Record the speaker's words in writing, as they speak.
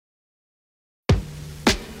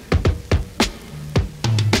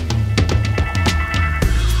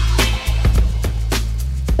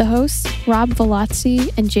The hosts, Rob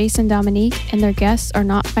Velazzi and Jason Dominique, and their guests are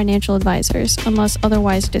not financial advisors unless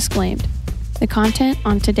otherwise disclaimed. The content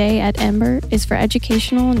on Today at Ember is for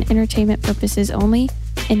educational and entertainment purposes only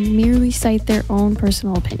and merely cite their own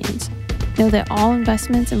personal opinions. Know that all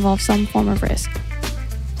investments involve some form of risk.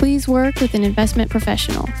 Please work with an investment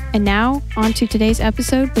professional. And now, on to today's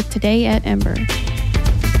episode with Today at Ember.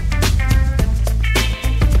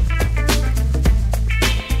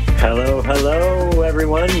 Hello,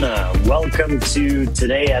 everyone. Welcome to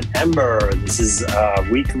Today at Ember. This is a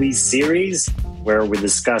weekly series where we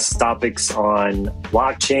discuss topics on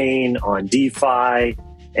blockchain, on DeFi,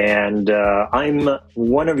 and I'm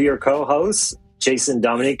one of your co-hosts, Jason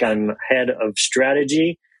Dominique. I'm head of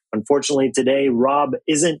strategy. Unfortunately, today, Rob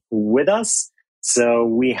isn't with us. So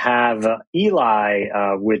we have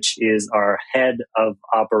Eli, which is our head of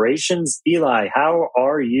operations. Eli, how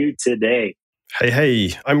are you today?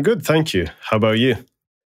 Hey, I'm good, thank you. How about you?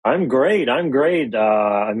 I'm great.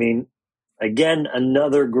 Again,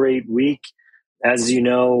 another great week. As you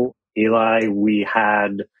know, Eli, we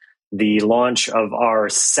had the launch of our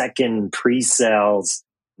second pre-sales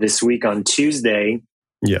this week on Tuesday.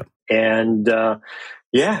 Yeah. And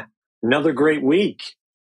another great week.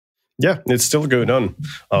 Yeah, it's still going on.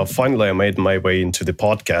 Finally, I made my way into the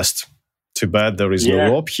podcast. Too bad there is no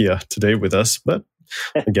Rob here today with us, but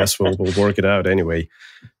I guess we'll work it out anyway.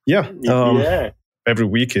 Every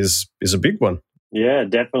week is a big one. Yeah,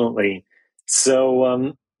 definitely.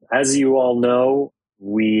 So, as you all know,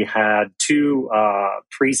 we had two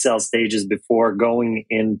pre-sale stages before going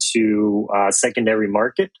into secondary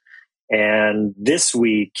market. And this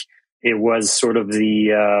week, it was sort of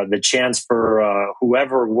the chance for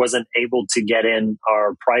whoever wasn't able to get in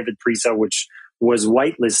our private pre-sale, which was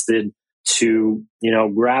whitelisted, to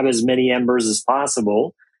grab as many embers as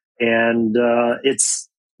possible. And it's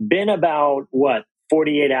been about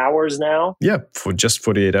 48 hours now? Yeah, for just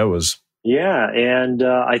 48 hours. Yeah, and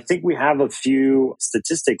I think we have a few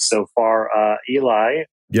statistics so far, Eli.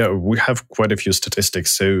 Yeah, we have quite a few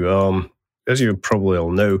statistics. So as you probably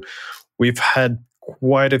all know, we've had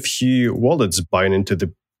quite a few wallets buying into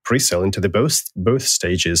the pre-sale, into the both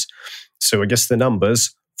stages. So I guess the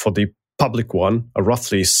numbers for the public one are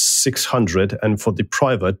roughly 600, and for the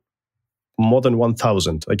private, more than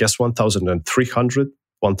 1,000. I guess 1,300,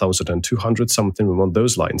 1,200, something along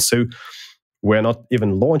those lines. So we're not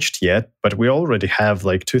even launched yet, but we already have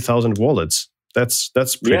like 2,000 wallets. That's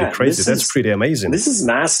pretty crazy. That's pretty amazing. This is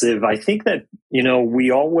massive. I think that,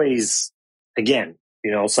 we always, again,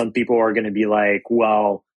 some people are going to be like,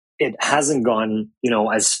 well, it hasn't gone,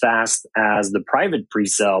 as fast as the private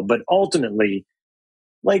pre-sale, but ultimately,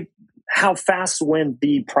 like, how fast went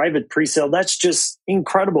the private pre-sale? That's just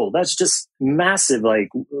incredible. That's just massive. Like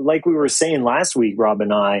we were saying last week, Rob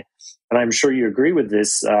and I, and I'm sure you agree with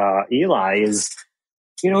this, Eli, is,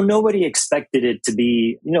 nobody expected it to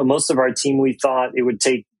be, most of our team, we thought it would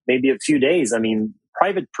take maybe a few days. I mean,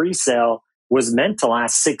 private pre-sale was meant to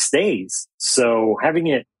last 6 days. So having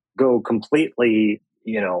it go completely,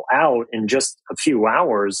 out in just a few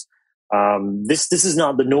hours, this is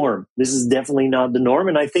not the norm. This is definitely not the norm.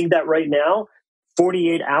 And I think that right now,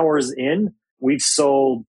 48 hours in, we've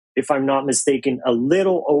sold, if I'm not mistaken, a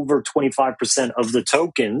little over 25% of the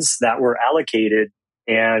tokens that were allocated.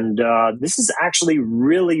 And this is actually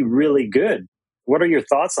really, really good. What are your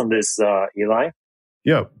thoughts on this, Eli?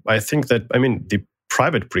 Yeah, I think that, the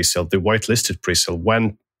private pre-sale, the whitelisted pre-sale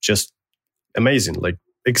went just amazing. Like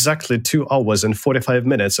exactly 2 hours and 45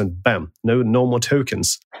 minutes and bam, no more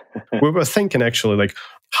tokens. We were thinking actually, like,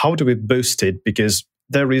 how do we boost it? Because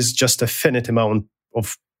there is just a finite amount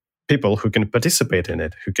of people who can participate in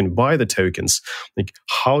it, who can buy the tokens. Like,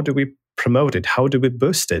 how do we promote it? How do we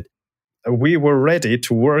boost it? We were ready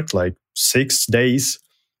to work like 6 days,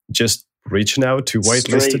 just reaching out to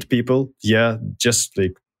whitelisted people. Yeah, just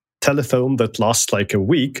like telephone that lasts like a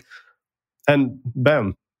week. And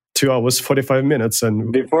bam, 2 hours, 45 minutes.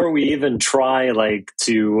 And before we even try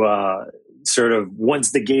to sort of,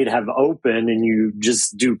 once the gate have opened and you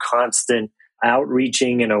just do constant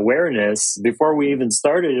outreaching and awareness, before we even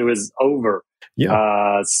started, it was over.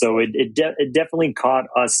 Yeah. So it definitely caught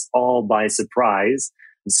us all by surprise.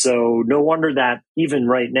 So no wonder that even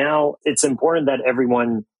right now, it's important that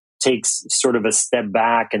everyone takes sort of a step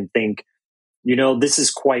back and think, this is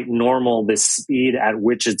quite normal, this speed at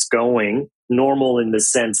which it's going. Normal in the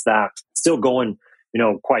sense that it's still going,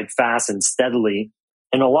 quite fast and steadily.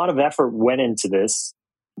 And a lot of effort went into this,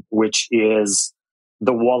 which is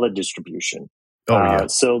the wallet distribution.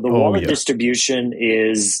 So the wallet distribution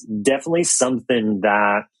is definitely something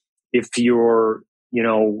that if you're,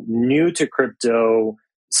 new to crypto,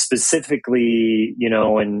 specifically,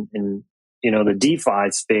 in the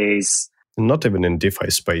DeFi space. Not even in DeFi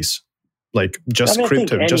space, like just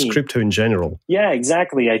crypto in general. Yeah,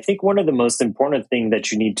 exactly. I think one of the most important things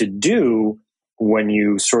that you need to do when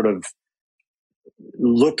you sort of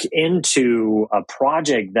look into a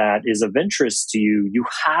project that is of interest to you, you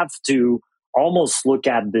have to almost look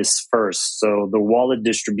at this first. So the wallet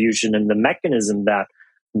distribution and the mechanism that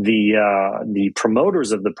the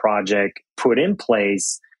promoters of the project put in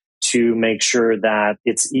place to make sure that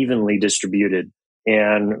it's evenly distributed.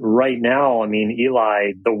 And right now, I mean,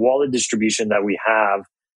 Eli, the wallet distribution that we have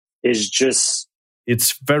is just...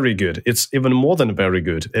 It's very good. It's even more than very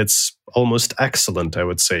good. It's almost excellent, I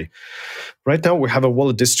would say. Right now, we have a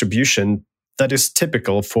wallet distribution that is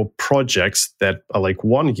typical for projects that are like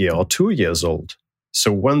 1 year or 2 years old.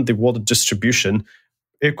 So when the wallet distribution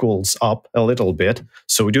equals up a little bit,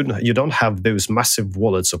 so you don't have those massive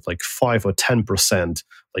wallets of like 5 or 10%,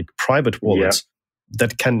 like private wallets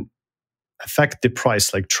that can affect the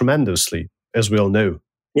price like tremendously, as we all know.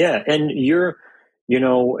 Yeah, and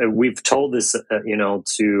we've told this,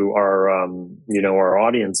 to our, our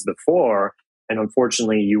audience before, and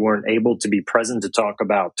unfortunately you weren't able to be present to talk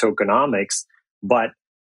about tokenomics, but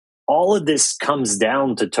all of this comes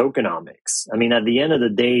down to tokenomics. I mean, at the end of the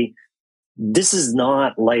day, this is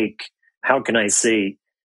not like, how can I say,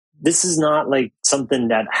 this is not like something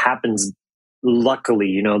that happens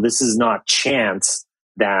luckily, this is not chance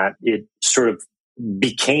that it sort of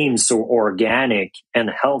became so organic and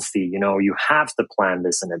healthy. You have to plan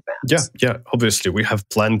this in advance. Yeah. Obviously, we have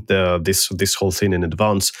planned this whole thing in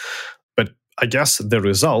advance, but I guess the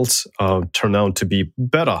results turn out to be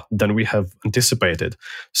better than we have anticipated.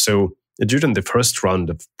 So during the first round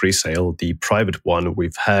of pre-sale, the private one,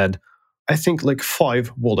 we've had, I think, like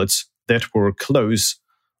 5 wallets that were close,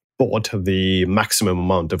 bought the maximum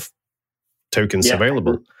amount of tokens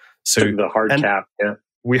available. So the hard cap,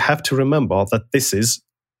 we have to remember that this is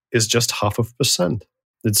just 0.5%.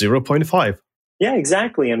 It's 0.5. Yeah,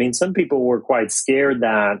 exactly. I mean, some people were quite scared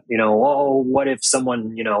that, what if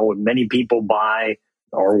someone, many people buy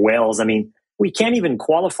or whales? I mean, we can't even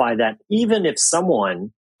qualify that. Even if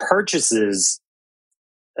someone purchases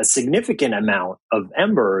a significant amount of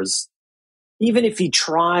Embers, even if he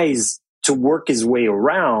tries to work his way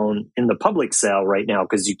around in the public sale right now,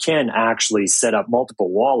 because you can actually set up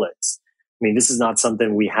multiple wallets. I mean, this is not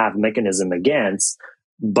something we have mechanism against,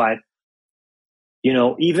 but,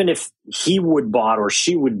 even if he would buy or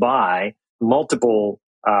she would buy multiple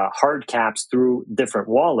hard caps through different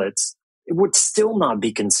wallets, it would still not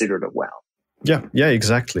be considered a whale. Yeah,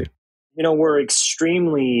 exactly. We're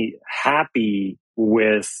extremely happy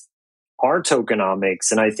with our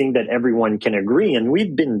tokenomics, and I think that everyone can agree. And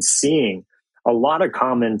we've been seeing a lot of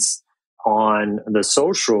comments on the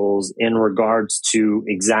socials in regards to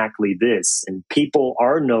exactly this. And people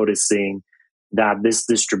are noticing that this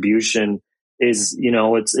distribution is,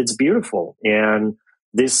 it's beautiful. And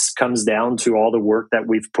this comes down to all the work that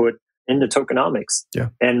we've put into tokenomics. Yeah.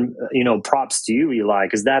 And, props to you, Eli,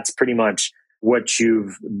 because that's pretty much what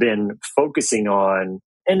you've been focusing on.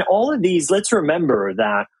 And all of these, let's remember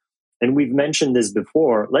that, and we've mentioned this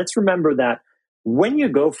before, let's remember that when you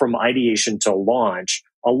go from ideation to launch,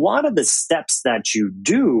 a lot of the steps that you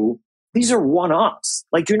do, these are one-offs.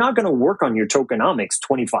 Like, you're not going to work on your tokenomics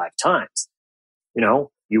 25 times.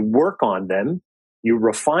 You work on them, you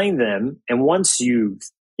refine them, and once you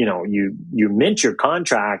mint your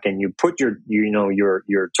contract and you put your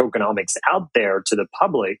tokenomics out there to the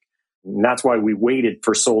public. And that's why we waited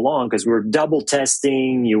for so long, because we were double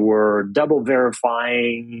testing, you were double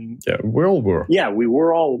verifying. Yeah, we all were. Yeah, we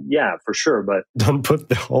were all, for sure. But don't put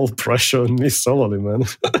the whole pressure on me solely, man.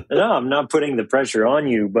 No, I'm not putting the pressure on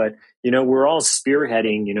you, but, we're all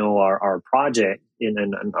spearheading, our project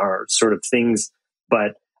and our sort of things.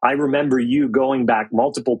 But I remember you going back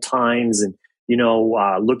multiple times and,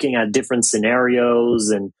 looking at different scenarios.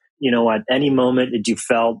 And, at any moment that you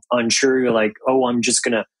felt unsure, you're like, oh, I'm just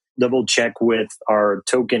going to double check with our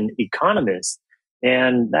token economist.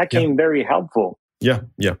 And that came very helpful. Yeah.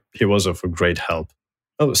 He was of a great help.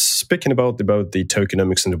 Oh, speaking about the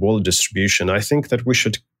tokenomics and the wallet distribution, I think that we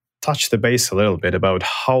should touch the base a little bit about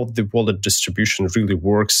how the wallet distribution really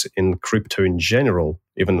works in crypto in general,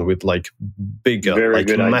 even with like bigger, like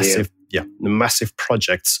massive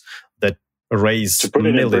projects that raise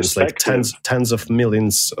millions, like tens of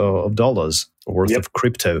millions of dollars worth of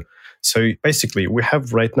crypto. So basically, we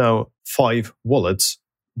have right now 5 wallets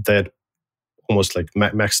that almost like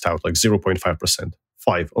maxed out, like 0.5%.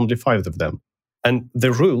 Only 5 of them. And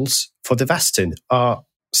the rules for the vesting are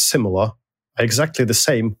similar, exactly the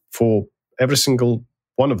same for every single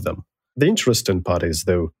one of them. The interesting part is,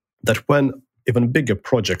 though, that when even bigger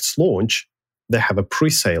projects launch, they have a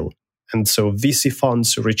pre-sale. And so VC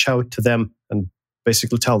funds reach out to them and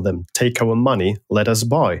basically tell them, take our money, let us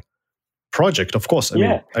buy. Project, of course.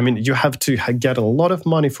 I mean, you have to get a lot of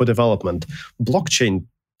money for development. Blockchain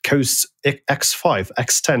costs X5,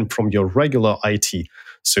 X10 from your regular IT.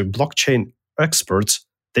 So blockchain experts,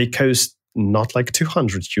 they cost not like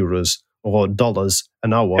 200 euros or dollars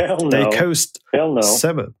an hour. Hell no. They cost Hell no.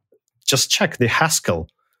 7. Just check the Haskell,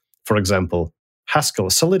 for example. Haskell,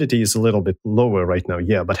 Solidity is a little bit lower right now,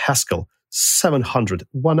 yeah, but Haskell, 700,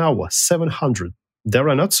 1 hour, 700. There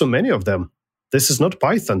are not so many of them. This is not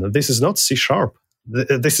Python. This is not C#.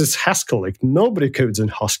 This is Haskell. Like, nobody codes in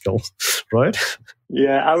Haskell, right?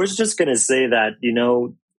 Yeah, I was just going to say that,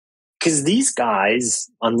 because these guys,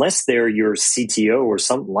 unless they're your CTO or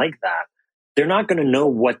something like that, they're not going to know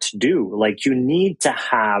what to do. Like, you need to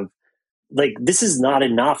have, this is not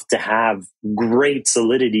enough to have great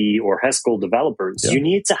Solidity or Haskell developers. Yeah. You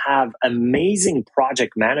need to have amazing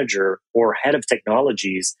project manager or head of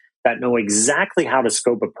technologies that know exactly how to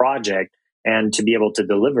scope a project and to be able to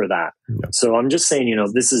deliver that. Yeah. So I'm just saying,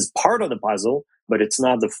 this is part of the puzzle, but it's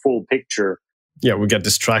not the full picture. Yeah, we get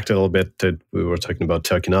distracted a little bit. We were talking about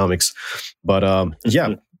tokenomics. But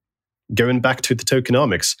going back to the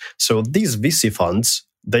tokenomics. So these VC funds,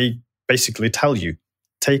 they basically tell you,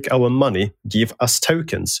 take our money, give us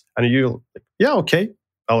tokens. And you're like, yeah, okay,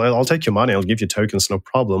 I'll take your money. I'll give you tokens, no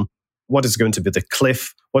problem. What is going to be the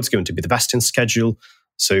cliff? What's going to be the vesting schedule?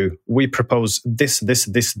 So we propose this,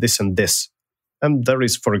 and this. And there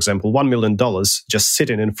is, for example, $1 million just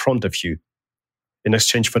sitting in front of you in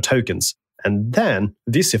exchange for tokens. And then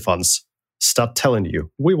VC funds start telling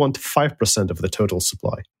you, we want 5% of the total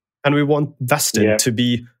supply. And we want vesting to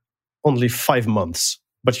be only 5 months.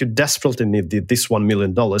 But you desperately need this $1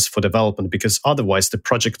 million for development, because otherwise the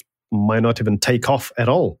project might not even take off at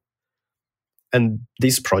all. And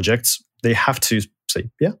these projects, they have to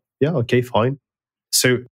say, yeah, okay, fine.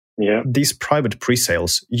 So these private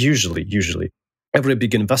pre-sales, usually, every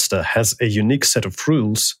big investor has a unique set of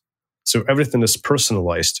rules. So everything is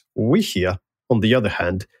personalized. We here, on the other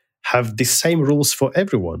hand, have the same rules for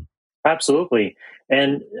everyone. Absolutely.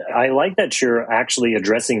 And I like that you're actually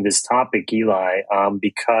addressing this topic, Eli,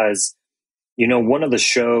 because, one of the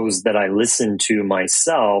shows that I listen to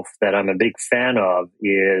myself that I'm a big fan of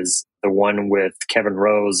is the one with Kevin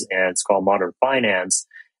Rose, and it's called Modern Finance.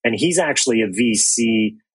 And he's actually a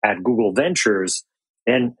VC at Google Ventures.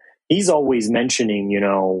 And he's always mentioning,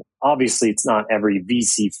 obviously it's not every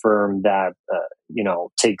VC firm that,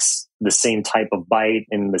 takes the same type of bite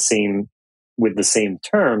with the same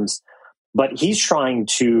terms. But he's trying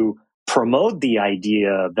to promote the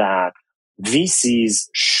idea that VCs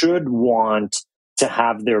should want to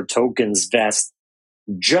have their tokens vest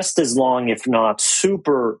just as long, if not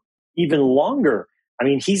even longer. I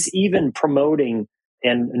mean, he's even promoting,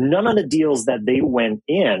 and none of the deals that they went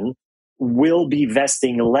in will be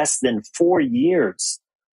vesting less than 4 years.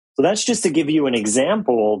 So that's just to give you an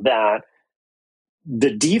example that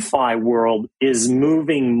the DeFi world is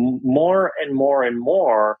moving more and more and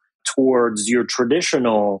more towards your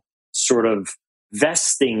traditional sort of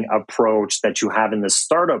vesting approach that you have in the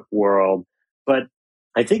startup world. But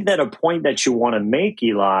I think that a point that you want to make,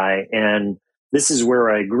 Eli, and this is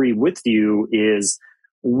where I agree with you, is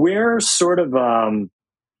we're sort of,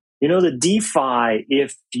 the DeFi,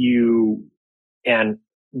 and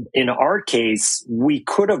in our case, we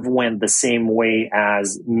could have went the same way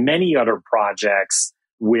as many other projects,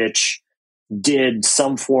 which did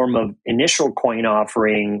some form of initial coin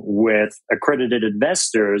offering with accredited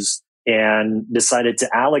investors and decided to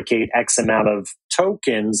allocate X amount of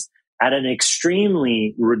tokens at an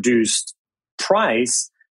extremely reduced price.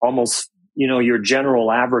 Almost, your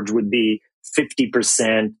general average would be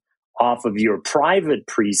 50% off of your private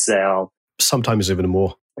pre-sale. Sometimes even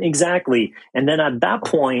more. Exactly. And then at that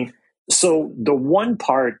point, so the one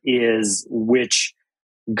part is, which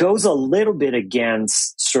goes a little bit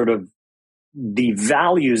against sort of the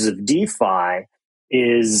values of DeFi,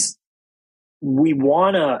 is we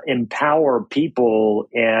want to empower people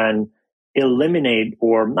and eliminate,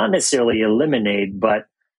 or not necessarily eliminate, but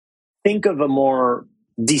think of a more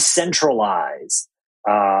decentralized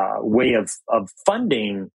way of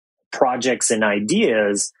funding projects and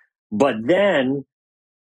ideas. But then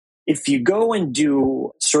if you go and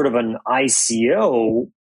do sort of an ICO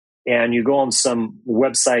and you go on some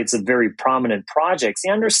websites of very prominent projects,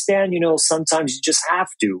 you understand, sometimes you just have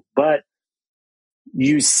to, but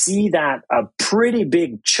you see that a pretty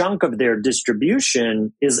big chunk of their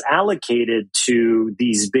distribution is allocated to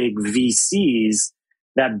these big VCs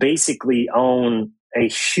that basically own a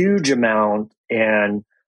huge amount, and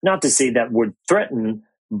not to say that would threaten,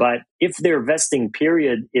 but if their vesting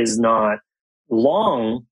period is not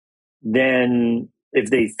long, then if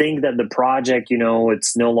they think that the project,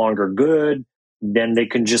 it's no longer good, then they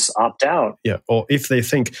can just opt out. Yeah, or if they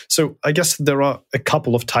think. So I guess there are a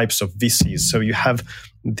couple of types of VCs. So you have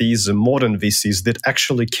these modern VCs that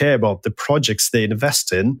actually care about the projects they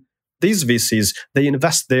invest in. These VCs, they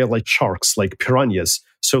invest there like sharks, like piranhas.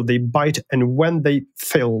 So they bite, and when they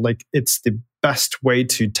feel like it's the best way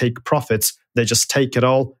to take profits, they just take it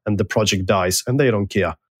all and the project dies and they don't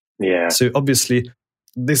care. Yeah. So obviously,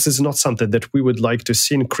 this is not something that we would like to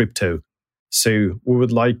see in crypto. So we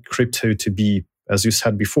would like crypto to be, as you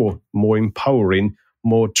said before, more empowering,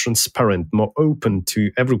 more transparent, more open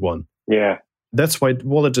to everyone. Yeah. That's why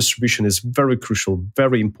wallet distribution is very crucial,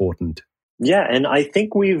 very important. Yeah. And I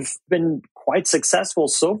think we've been quite successful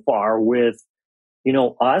so far with,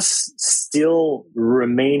 us still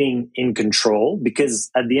remaining in control,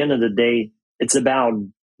 because at the end of the day, it's about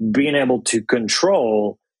being able to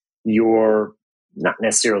control your, not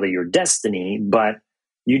necessarily your destiny, but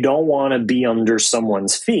you don't want to be under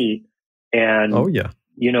someone's feet and,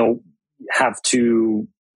 have to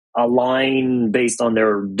align based on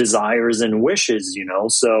their desires and wishes,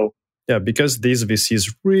 so. Yeah, because these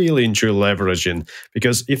VCs really enjoy leveraging.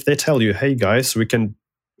 Because if they tell you, hey guys, we can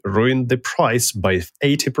ruin the price by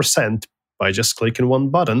 80% by just clicking one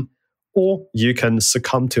button, or you can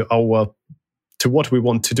succumb to what we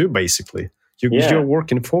want to do, basically. You're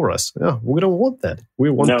working for us. Yeah, we don't want that. We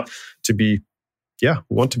want to be, we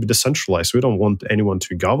want to be decentralized. We don't want anyone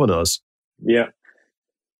to govern us. Yeah.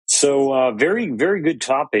 So very, very good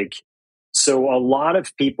topic. So a lot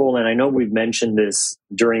of people, and I know we've mentioned this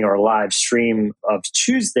during our live stream of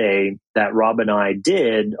Tuesday that Rob and I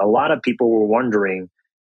did, a lot of people were wondering,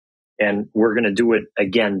 and we're going to do it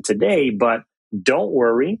again today, but don't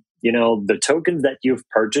worry, the tokens that you've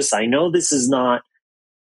purchased, I know this is not,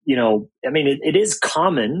 it is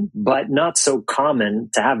common, but not so common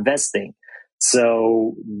to have vesting.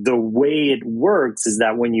 So the way it works is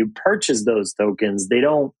that when you purchase those tokens, they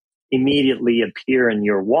don't immediately appear in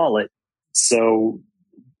your wallet. So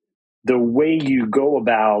the way you go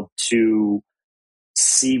about to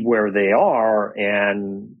see where they are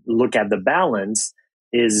and look at the balance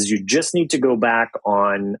is you just need to go back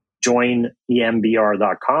on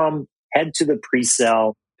joinembr.com, head to the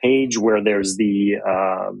pre-sale page where there's the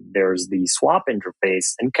swap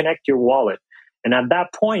interface, and connect your wallet. And at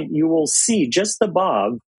that point, you will see just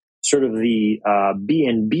above sort of the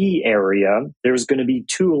BNB area, there's going to be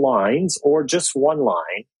two lines or just one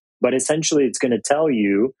line, but essentially it's going to tell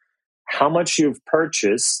you how much you've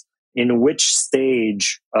purchased in which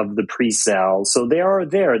stage of the pre-sale. So they are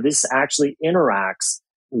there. This actually interacts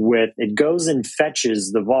with, it goes and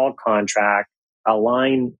fetches the vol contract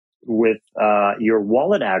aligned with your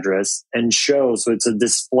wallet address and shows. So it's a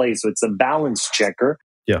display. So it's a balance checker.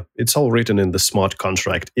 Yeah, it's all written in the smart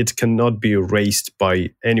contract. It cannot be erased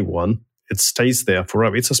by anyone. It stays there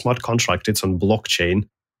forever. It's a smart contract. It's on blockchain.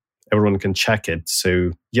 Everyone can check it.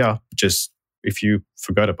 So yeah, just if you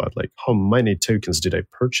forgot about like how many tokens did I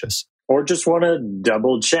purchase, or just want to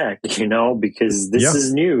double check, because this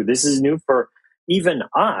is new. This is new for even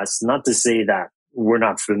us. Not to say that we're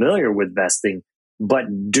not familiar with vesting, but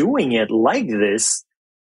doing it like this.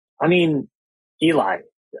 I mean, Eli,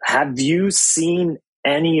 have you seen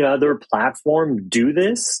any other platform do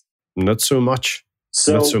this? Not so much.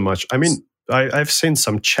 Not so much. I mean, I've seen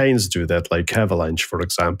some chains do that, like Avalanche, for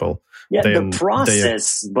example. Yeah, the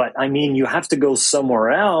process, but I mean, you have to go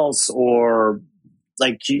somewhere else, or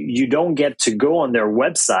like you don't get to go on their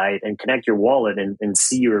website and connect your wallet and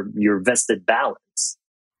see your vested balance.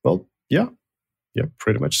 Well, yeah,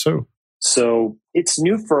 pretty much so. So it's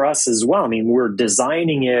new for us as well. I mean, we're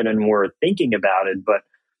designing it and we're thinking about it, but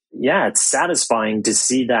yeah, it's satisfying to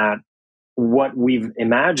see that what we've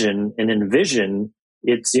imagined and envisioned,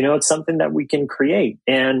 it's something that we can create.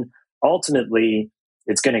 And ultimately,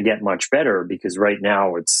 it's going to get much better, because right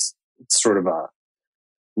now it's sort of a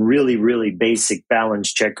really, really basic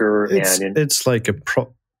balance checker. It's like a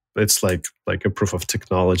proof of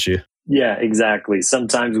technology. Yeah, exactly.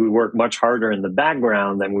 Sometimes we work much harder in the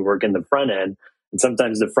background than we work in the front end. And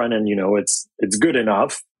sometimes the front end, it's good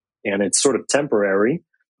enough and it's sort of temporary,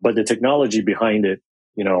 but the technology behind it,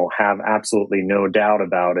 have absolutely no doubt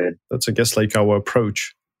about it. That's, I guess, like our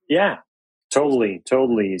approach. Yeah, totally.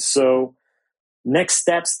 So next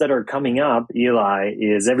steps that are coming up, Eli,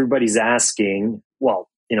 is everybody's asking, well,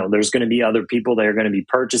 there's going to be other people that are going to be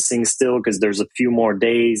purchasing still, because there's a few more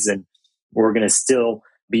days and we're going to still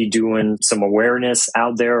be doing some awareness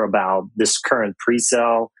out there about this current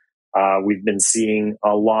pre-sale. We've been seeing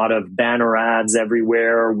a lot of banner ads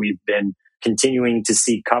everywhere. We've been continuing to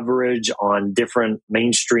see coverage on different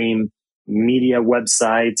mainstream media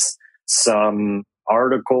websites, some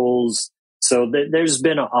articles. So there's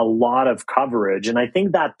been a lot of coverage. And I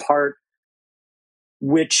think that part,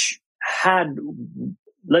 which had,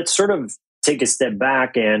 let's sort of take a step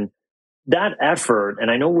back, and that effort, and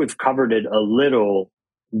I know we've covered it a little,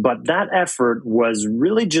 but that effort was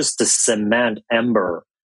really just to cement Ember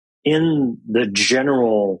in the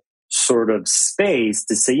general sort of space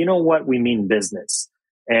to say, you know what, we mean business.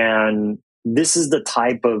 And this is the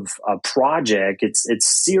type of project.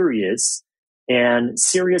 It's serious, and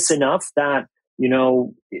serious enough that, you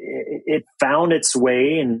know, it found its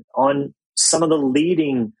way and on some of the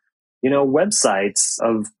leading, you know, websites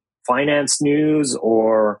of finance news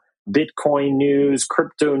or Bitcoin news,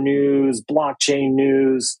 crypto news, blockchain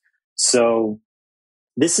news. So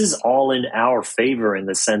this is all in our favor in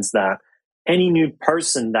the sense that any new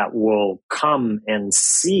person that will come and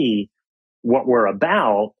see what we're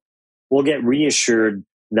about will get reassured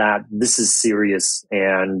that this is serious.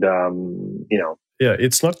 And, you know. Yeah,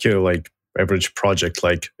 it's not your like average project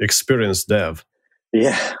like Experienced Dev.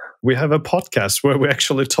 Yeah. We have a podcast where we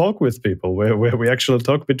actually talk with people, where we actually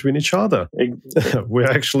talk between each other. We're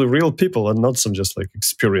actually real people and not some just like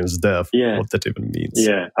experienced dev. Yeah. What that even means.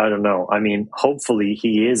 Yeah, I don't know. I mean, hopefully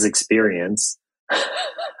he is experienced.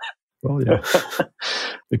 Well, yeah.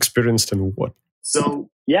 Experienced in what?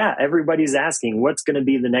 So, yeah, everybody's asking what's going to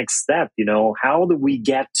be the next step? You know, how do we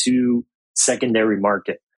get to secondary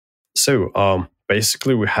market? So,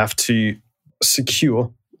 basically, we have to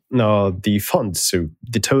secure the funds. So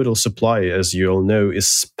the total supply, as you all know, is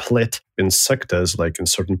split in sectors, like in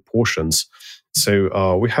certain portions.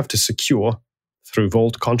 So we have to secure through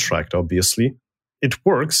Vault contract, obviously. It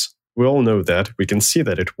works. We all know that. We can see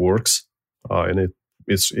that it works. And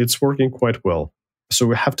it's working quite well. So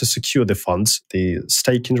we have to secure the funds, the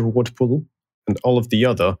staking reward pool, and all of the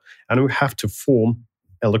other. And we have to form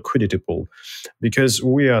a liquidity pool, because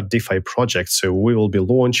we are a DeFi project, so we will be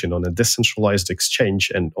launching on a decentralized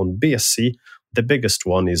exchange, and on BSC, the biggest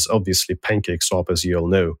one is obviously PancakeSwap, as you all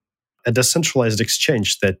know. A decentralized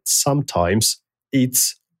exchange that sometimes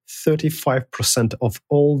eats 35% of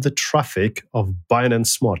all the traffic of Binance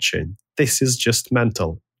Smart Chain. This is just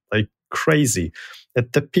mental, like crazy.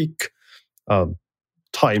 At the peak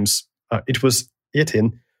times, it was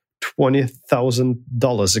eating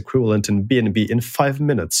 $20,000 equivalent in BNB in 5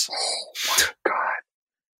 minutes. Oh my God.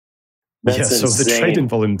 That's insane. So the trading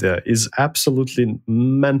volume there is absolutely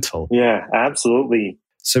mental. Yeah, absolutely.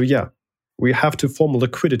 So yeah, we have to form a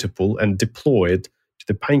liquidity pool and deploy it to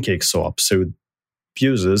the PancakeSwap so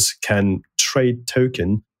users can trade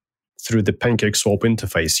token through the PancakeSwap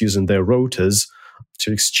interface using their routers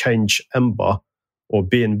to exchange Ember or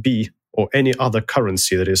BNB or any other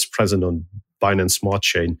currency that is present on Binance Smart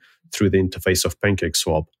Chain through the interface of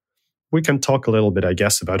PancakeSwap. We can talk a little bit, I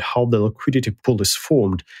guess, about how the liquidity pool is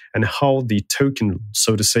formed and how the token,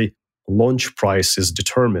 so to say, launch price is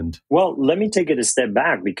determined. Well, let me take it a step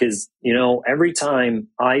back because, you know, every time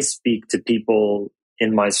I speak to people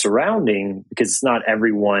in my surrounding, because it's not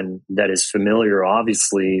everyone that is familiar,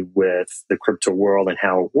 obviously, with the crypto world and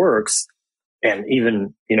how it works. And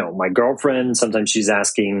even, you know, my girlfriend, sometimes she's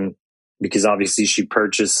asking, because obviously she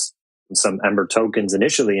purchased some Ember tokens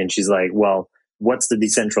initially, and she's like, well, what's the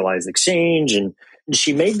decentralized exchange? And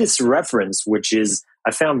she made this reference, which is,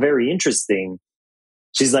 I found very interesting.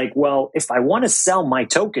 She's like, well, if I want to sell my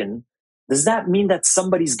token, does that mean that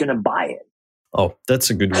somebody's going to buy it? Oh, that's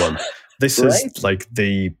a good one. This right? is like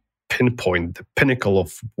the pinpoint, the pinnacle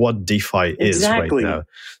of what DeFi is right now.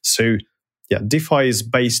 So yeah, DeFi is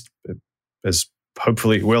based, as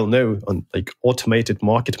hopefully well know, on like automated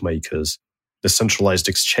market makers, decentralized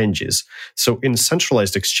exchanges. So in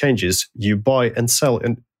centralized exchanges, you buy and sell.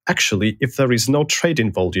 And actually, if there is no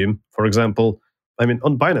trading volume, for example, I mean,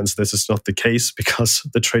 on Binance, this is not the case because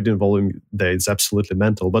the trading volume there is absolutely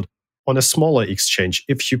mental. But on a smaller exchange,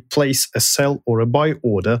 if you place a sell or a buy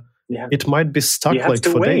order, it might be stuck like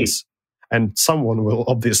for days. And someone will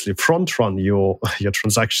obviously front run your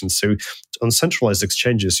transaction. So on centralized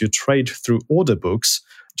exchanges, you trade through order books,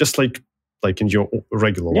 just like in your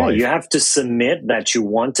regular life. Yeah, you have to submit that you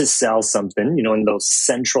want to sell something, you know, in those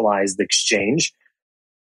centralized exchange,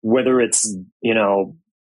 whether it's, you know,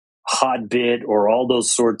 Hotbit or all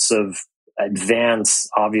those sorts of advanced,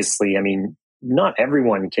 obviously. I mean, not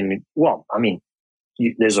everyone can, well, I mean,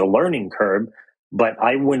 there's a learning curve, but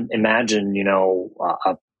I wouldn't imagine, you know,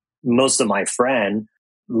 most of my friend,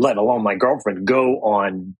 let alone my girlfriend, go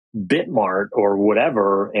on Bitmart or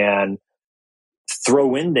whatever and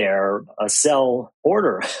throw in there a sell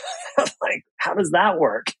order. Like, how does that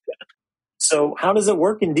work? So how does it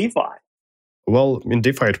work in DeFi? Well, in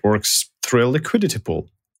DeFi, it works through a liquidity pool.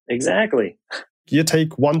 Exactly. You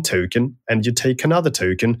take one token and you take another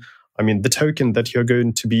token. I mean, the token that you're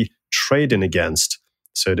going to be trading against,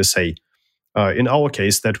 so to say. In our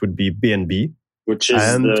case, that would be BNB. Which is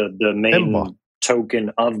the main Ember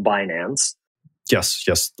token of Binance.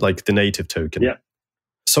 Yes, like the native token. Yeah.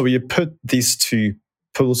 So you put these two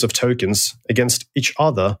pools of tokens against each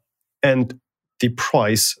other, and the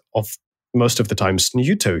price of most of the times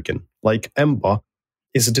new token, like Ember,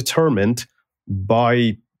 is determined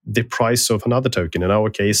by the price of another token. In our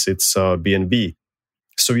case, it's BNB.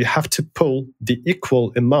 So you have to pull the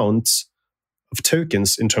equal amounts of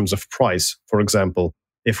tokens in terms of price. For example,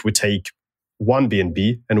 if we take one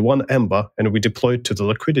BNB and one Ember and we deploy it to the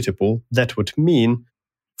liquidity pool, that would mean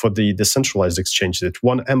for the decentralized exchange that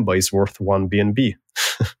one Ember is worth one BNB.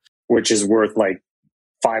 Which is worth like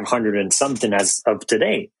 500 and something as of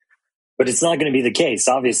today. But it's not going to be the case,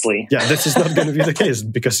 obviously. Yeah, this is not going to be the case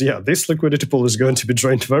because, this liquidity pool is going to be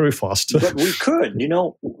drained very fast. But we could,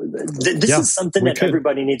 this is something that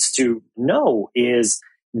everybody needs to know is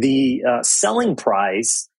the selling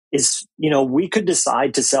price is, we could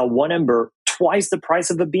decide to sell one Ember twice the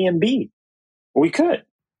price of a BNB. We could.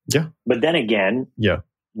 Yeah. But then again,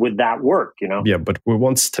 would that work, Yeah, but we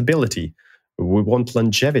want stability. We want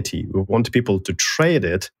longevity. We want people to trade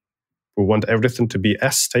it. We want everything to be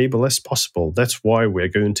as stable as possible. That's why we're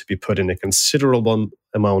going to be putting a considerable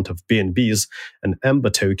amount of BNBs and Ember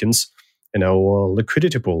tokens in our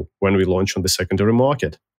liquidity pool when we launch on the secondary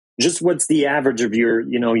market. Just what's the average of your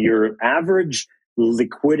average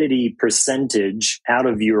liquidity percentage out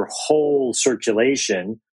of your whole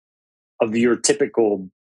circulation of your typical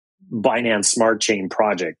Binance Smart Chain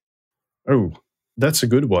project? Oh, that's a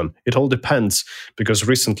good one. It all depends because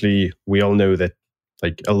recently we all know that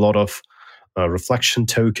like a lot of reflection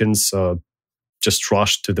tokens just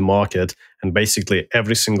rushed to the market, and basically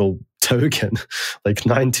every single token, like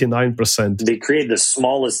 99%. They create the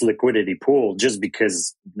smallest liquidity pool just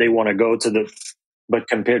because they want to go to but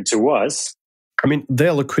compared to us. I mean,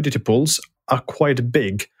 their liquidity pools are quite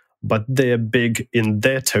big, but they're big in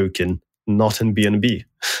their token, not in BNB.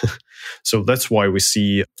 So that's why we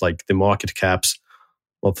see like the market caps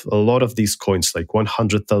of a lot of these coins, like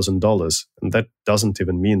 $100,000. And that doesn't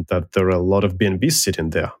even mean that there are a lot of BNBs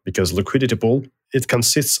sitting there because liquidity pool, it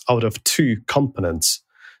consists out of two components.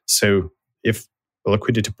 So if a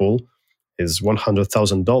liquidity pool is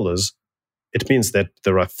 $100,000, it means that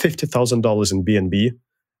there are $50,000 in BNB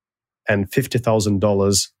and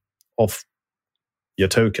 $50,000 of your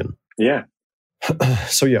token. Yeah.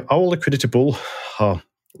 So our liquidity pool,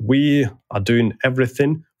 we are doing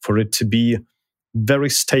everything for it to be very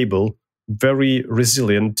stable, very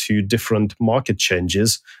resilient to different market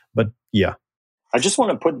changes. But I just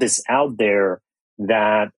want to put this out there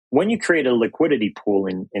that when you create a liquidity pool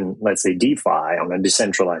in let's say DeFi on a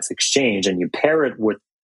decentralized exchange and you pair it with,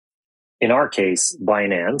 in our case,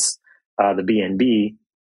 Binance, the BNB,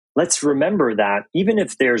 let's remember that even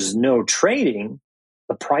if there's no trading,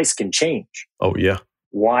 the price can change. Oh, yeah.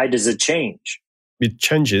 Why does it change? It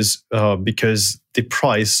changes because the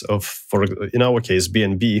price of, in our case,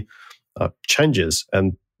 BNB changes.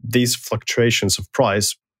 And these fluctuations of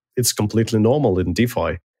price, it's completely normal in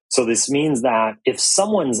DeFi. So this means that if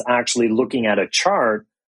someone's actually looking at a chart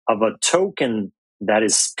of a token that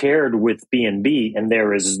is paired with BNB and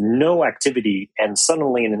there is no activity, and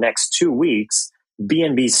suddenly in the next 2 weeks,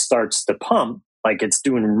 BNB starts to pump, like it's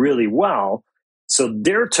doing really well, so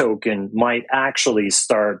their token might actually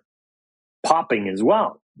start popping as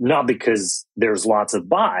well. Not because there's lots of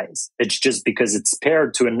buys. It's just because it's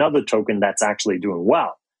paired to another token that's actually doing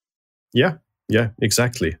well. Yeah,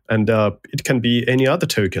 exactly. And it can be any other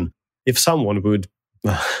token. If someone would,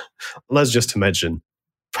 let's just imagine,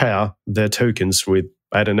 pair their tokens with,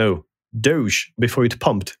 I don't know, Doge before it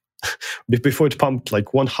pumped like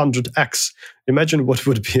 100x. Imagine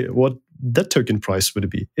what that token price would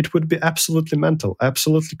be. It would be absolutely mental,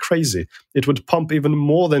 absolutely crazy. It would pump even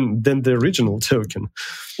more than the original token.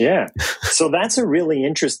 Yeah. So that's a really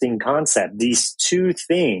interesting concept. These two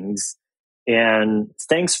things. And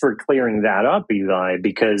thanks for clearing that up, Eli,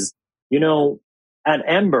 because, at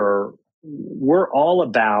Ember, we're all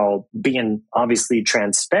about being obviously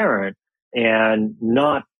transparent and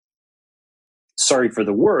not, sorry for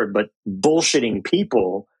the word, but bullshitting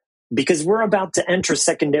people, because we're about to enter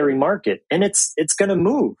secondary market and it's going to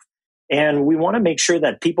move. And we want to make sure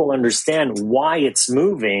that people understand why it's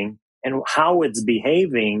moving and how it's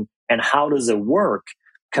behaving and how does it work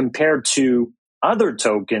compared to other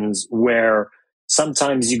tokens where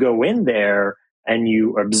sometimes you go in there and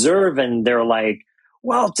you observe and they're like,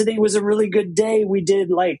 well, today was a really good day. We did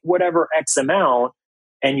like whatever X amount.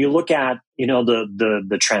 And you look at,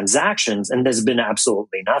 the transactions and there's been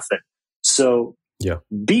absolutely nothing. So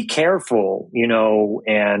be careful,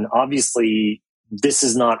 and obviously this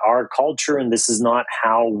is not our culture and this is not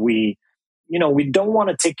how we don't want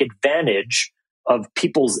to take advantage of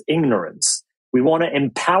people's ignorance. We want to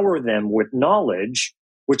empower them with knowledge,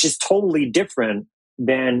 which is totally different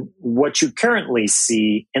than what you currently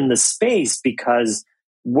see in the space, because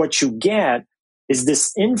what you get is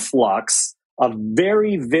this influx of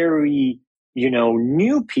very, very,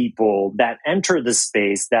 new people that enter the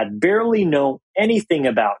space that barely know anything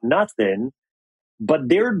about nothing, but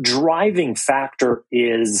their driving factor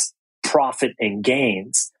is profit and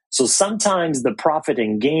gains. So sometimes the profit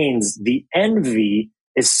and gains, the envy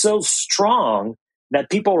is so strong that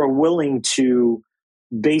people are willing to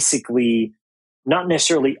basically not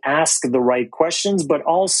necessarily ask the right questions, but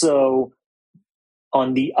also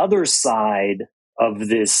on the other side of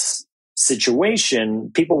this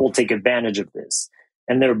situation, people will take advantage of this.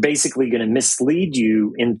 And they're basically going to mislead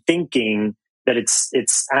you in thinking that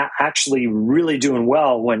it's actually really doing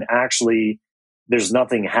well when actually there's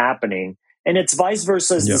nothing happening. And it's vice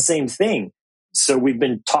versa, is the same thing. So we've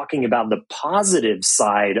been talking about the positive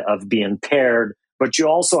side of being paired, but you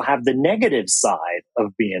also have the negative side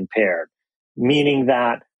of being paired, meaning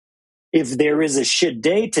that if there is a shit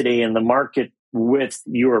day today in the market with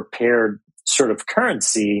your paired sort of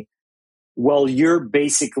currency, well, you're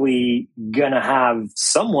basically going to have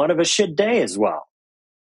somewhat of a shit day as well,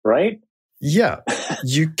 right? Yeah,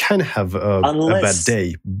 you can have a bad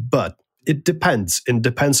day, but it depends. It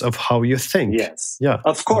depends of how you think. Yes. Yeah.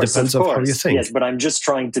 Of course. It depends of how you think. Yes, but I'm just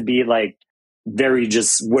trying to be like very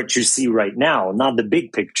just what you see right now, not the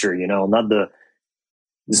big picture, not the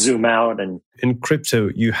zoom out. And in crypto,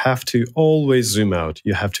 you have to always zoom out.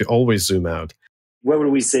 You have to always zoom out. What would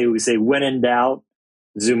we say? We say, when in doubt,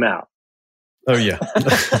 zoom out. Oh, yeah.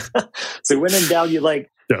 So when in doubt, you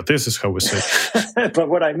like... Yeah, this is how we say it. But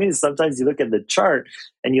what I mean is sometimes you look at the chart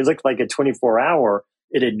and you look like a 24-hour,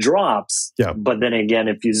 it drops. Yeah. But then again,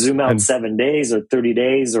 if you zoom out 7 days or 30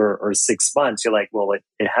 days or 6 months, you're like, well,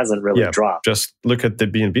 it hasn't really dropped. Just look at the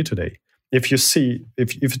BNB today. If you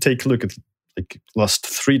take a look at like last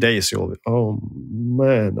 3 days, you'll oh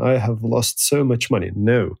man, I have lost so much money.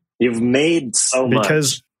 No. You've made so much.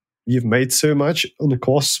 Because you've made so much on the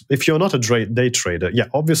course. If you're not a day trader,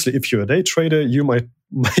 obviously if you're a day trader, you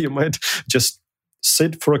might just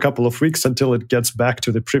sit for a couple of weeks until it gets back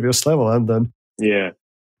to the previous level and then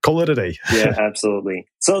call it a day. Yeah, absolutely.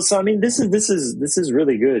 So I mean, this is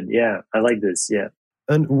really good. Yeah, I like this. Yeah.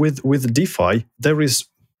 And with DeFi, there is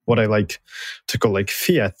what I like to call like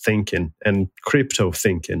fiat thinking and crypto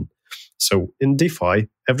thinking. So in DeFi,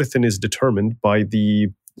 everything is determined by the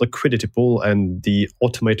liquidity pool and the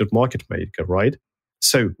automated market maker, right?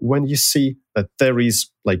 So when you see that there is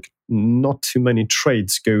like not too many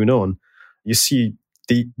trades going on, you see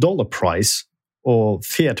the dollar price or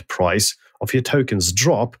fiat price of your tokens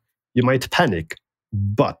drop, you might panic.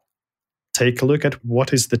 But take a look at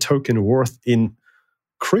what is the token worth in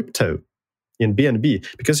crypto, in BNB.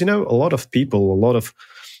 Because, a lot of people, a lot of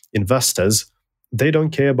investors, they don't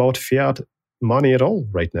care about fiat money at all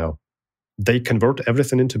right now. They convert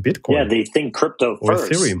everything into Bitcoin. Yeah, they think crypto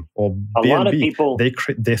first. Or Ethereum or BNB. A lot of people...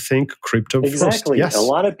 They think crypto first. Exactly. Yes. A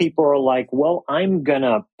lot of people are like, well, I'm going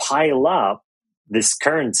to pile up this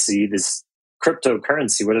currency, this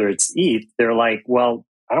cryptocurrency, whether it's ETH. They're like, well,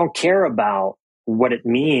 I don't care about what it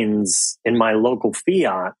means in my local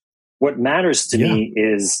fiat. What matters to me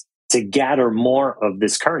is to gather more of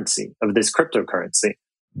this currency, of this cryptocurrency.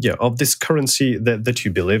 Yeah, of this currency that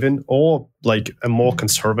you believe in, or like a more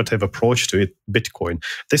conservative approach to it, Bitcoin.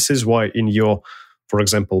 This is why in your, for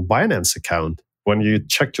example, Binance account, when you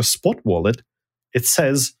check your spot wallet, it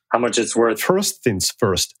says how much it's worth. First things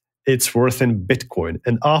first, it's worth in Bitcoin.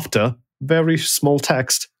 And after, very small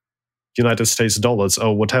text, United States dollars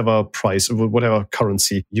or whatever price, whatever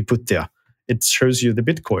currency you put there, it shows you the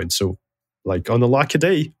Bitcoin. So like on a lucky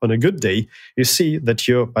day, on a good day, you see that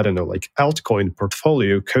your, like altcoin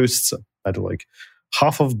portfolio costs, like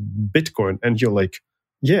half of Bitcoin. And you're like,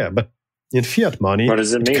 yeah, but in fiat money, what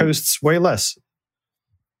does it mean? Costs way less.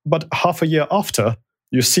 But half a year after,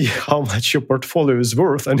 you see how much your portfolio is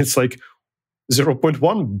worth. And it's like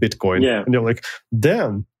 0.1 Bitcoin. Yeah. And you're like,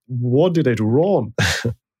 damn, what did I do wrong?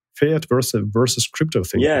 Fiat versus crypto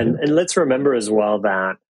thing. Yeah, and let's remember as well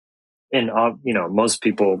that, and most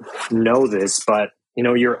people know this, but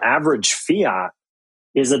your average fiat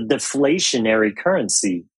is a deflationary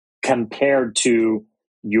currency compared to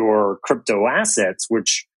your crypto assets,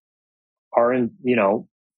 which are in,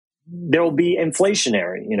 there will be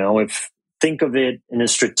inflationary. If think of it in a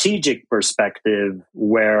strategic perspective,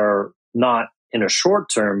 where not in a short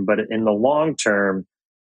term, but in the long term,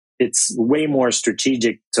 it's way more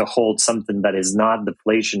strategic to hold something that is not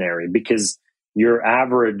deflationary, because your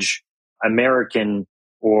average American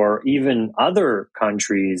or even other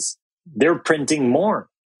countries, they're printing more.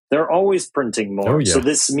 They're always printing more. Oh, yeah. So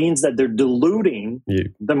this means that they're diluting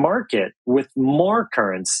the market with more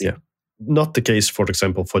currency. Yeah. Not the case, for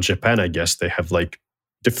example, for Japan, I guess. They have like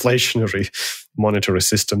deflationary monetary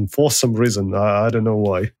system for some reason. I don't know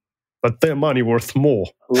why. But their money worth more.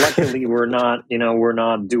 Luckily, we're not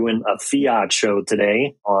doing a fiat show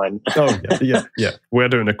today on. Oh, yeah. We're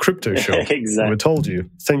doing a crypto show. Exactly. We told you.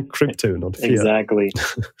 Think crypto, not fiat. Exactly.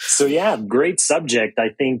 So yeah, great subject. I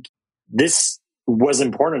think this was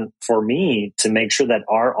important for me to make sure that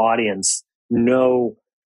our audience know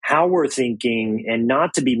how we're thinking and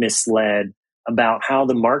not to be misled about how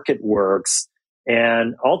the market works.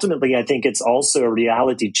 And ultimately, I think it's also a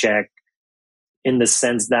reality check, in the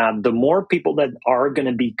sense that the more people that are going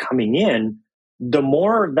to be coming in, the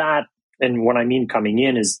more that, and what I mean coming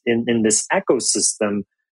in is in this ecosystem,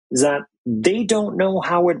 is that they don't know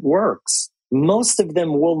how it works. Most of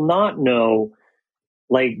them will not know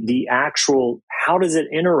like the actual, how does it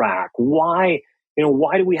interact? Why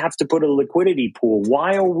do we have to put a liquidity pool?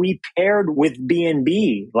 Why are we paired with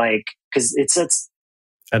BNB? Like, because it's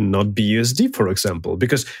and not BUSD, for example,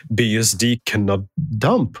 because BUSD cannot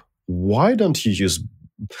dump. Why don't you use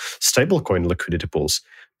stablecoin liquidity pools?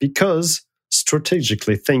 Because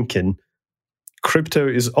strategically thinking, crypto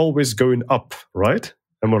is always going up, right?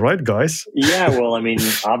 Am I right, guys? Yeah, well, I mean,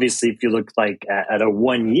 obviously, if you look like at a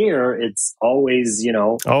 1 year, it's always,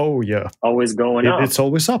 oh yeah, always going up. It's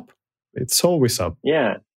always up. It's always up.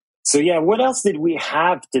 Yeah. So yeah, what else did we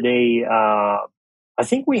have today? I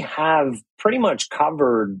think we have pretty much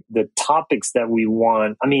covered the topics that we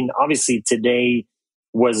want. I mean, obviously today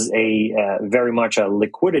was a very much a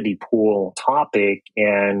liquidity pool topic,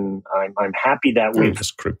 and I'm happy that we've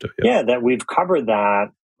crypto. That we've covered that.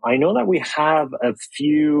 I know that we have a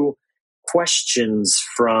few questions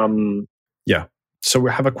from. Yeah. So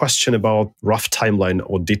we have a question about rough timeline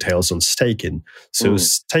or details on staking. So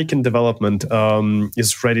staking development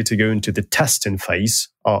is ready to go into the testing phase.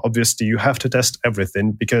 Obviously, you have to test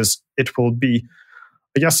everything because it will be.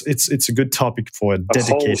 I guess it's a good topic for a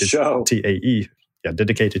dedicated TAE. Yeah,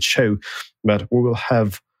 dedicated show, but we will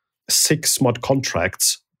have 6 smart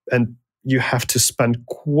contracts, and you have to spend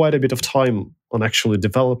quite a bit of time on actually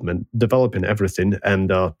developing everything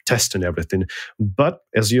and testing everything. But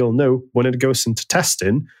as you all know, when it goes into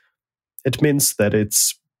testing, it means that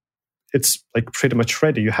it's like pretty much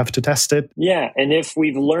ready. You have to test it. Yeah, and if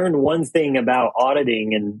we've learned one thing about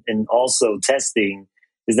auditing and also testing,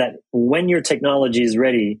 is that when your technology is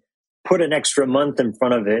ready, put an extra month in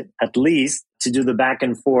front of it, at least, to do the back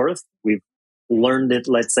and forth. We've learned it,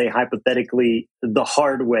 let's say, hypothetically, the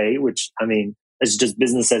hard way, which, I mean, it's just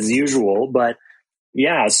business as usual. But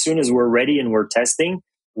yeah, as soon as we're ready and we're testing,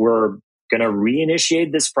 we're going to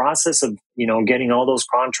reinitiate this process of, getting all those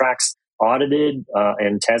contracts audited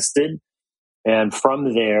and tested. And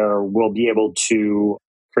from there, we'll be able to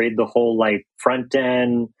create the whole like front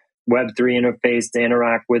end Web3 interface to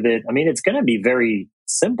interact with it. I mean, it's going to be very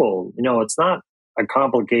simple. It's not a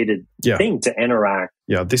complicated thing to interact.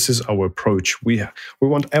 Yeah, this is our approach. We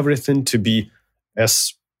want everything to be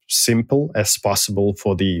as simple as possible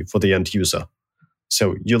for the end user.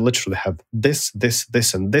 So you literally have this,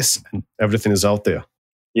 and this, and everything is out there.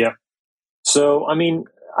 Yeah. So, I mean,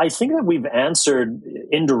 I think that we've answered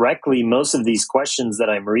indirectly most of these questions that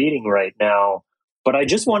I'm reading right now, but I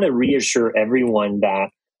just want to reassure everyone that,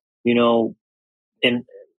 in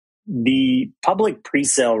the public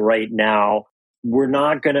presale right now, we're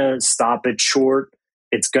not going to stop it short.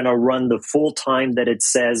 It's going to run the full time that it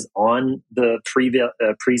says on the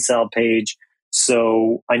presale page.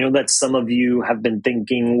 So I know that some of you have been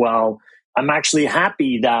thinking, well, I'm actually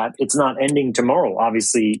happy that it's not ending tomorrow.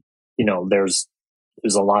 Obviously, there's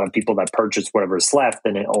a lot of people that purchase whatever's left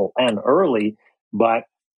and it'll end early,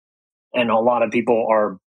 and a lot of people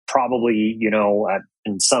are probably,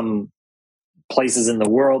 in some places in the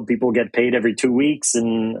world, people get paid every 2 weeks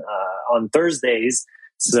and on Thursdays.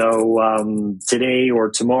 So today or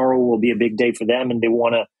tomorrow will be a big day for them, and they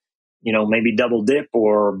want to, maybe double dip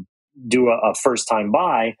or do a first time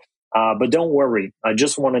buy. But don't worry. I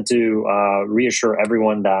just wanted to reassure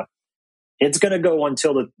everyone that it's going to go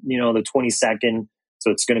until the 22nd. So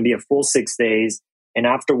it's going to be a full 6 days, and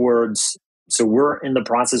afterwards. So we're in the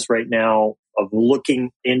process right now of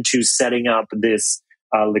looking into setting up this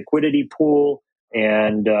liquidity pool.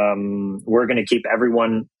 And we're going to keep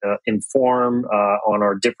everyone informed on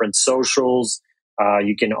our different socials.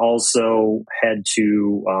 You can also head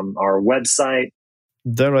to our website.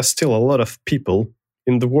 There are still a lot of people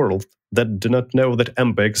in the world that do not know that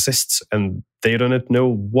Ember exists, and they do not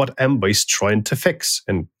know what Ember is trying to fix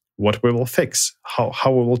and what we will fix,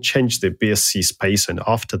 how we will change the BSC space, and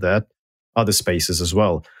after that, other spaces as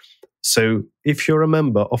well. So if you're a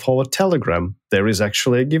member of our Telegram, there is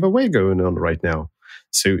actually a giveaway going on right now.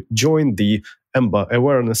 So join the Ember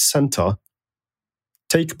Awareness Center,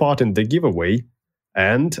 take part in the giveaway,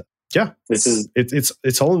 and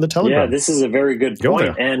it's all in the Telegram. Yeah, this is a very good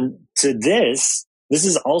point. And to this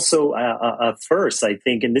is also a first, I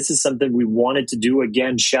think, and this is something we wanted to do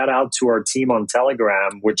again. Shout out to our team on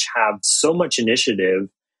Telegram, which have so much initiative,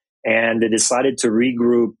 and they decided to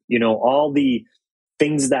regroup, all the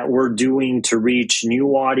things that we're doing to reach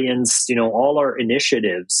new audience, all our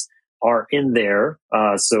initiatives are in there.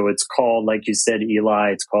 So it's called, like you said,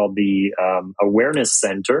 Eli, it's called the Awareness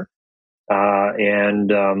Center. And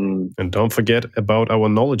don't forget about our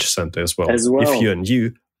Knowledge Center as well. If you're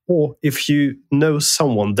new, or if you know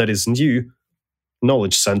someone that is new,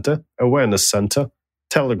 Knowledge Center, Awareness Center,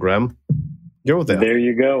 Telegram, go there. There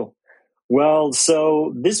you go. Well,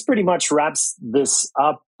 so this pretty much wraps this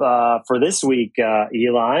up for this week,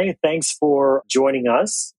 Eli. Thanks for joining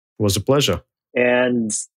us. It was a pleasure.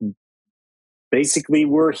 And basically,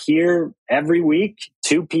 we're here every week,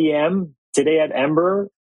 2 p.m. today at Ember.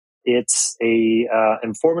 It's a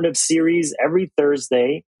informative series every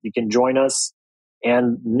Thursday. You can join us.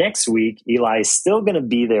 And next week, Eli is still going to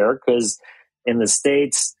be there because in the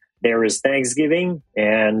States, there is Thanksgiving,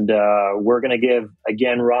 and we're going to give,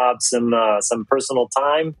 again, Rob some personal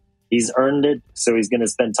time. He's earned it, so he's going to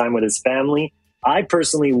spend time with his family. I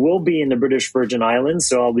personally will be in the British Virgin Islands,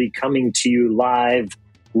 so I'll be coming to you live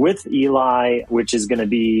with Eli, which is going to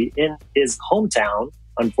be in his hometown.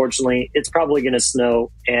 Unfortunately, it's probably going to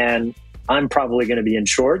snow, and I'm probably going to be in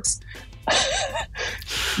shorts.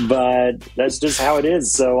 But that's just how it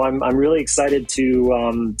is. So I'm really excited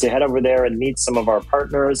to head over there and meet some of our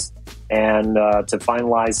partners and to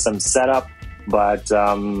finalize some setup. But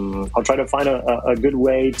I'll try to find a good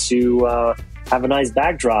way to have a nice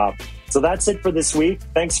backdrop. So that's it for this week.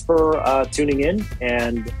 Thanks for tuning in,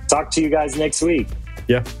 and talk to you guys next week.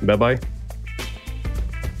 Yeah, bye-bye.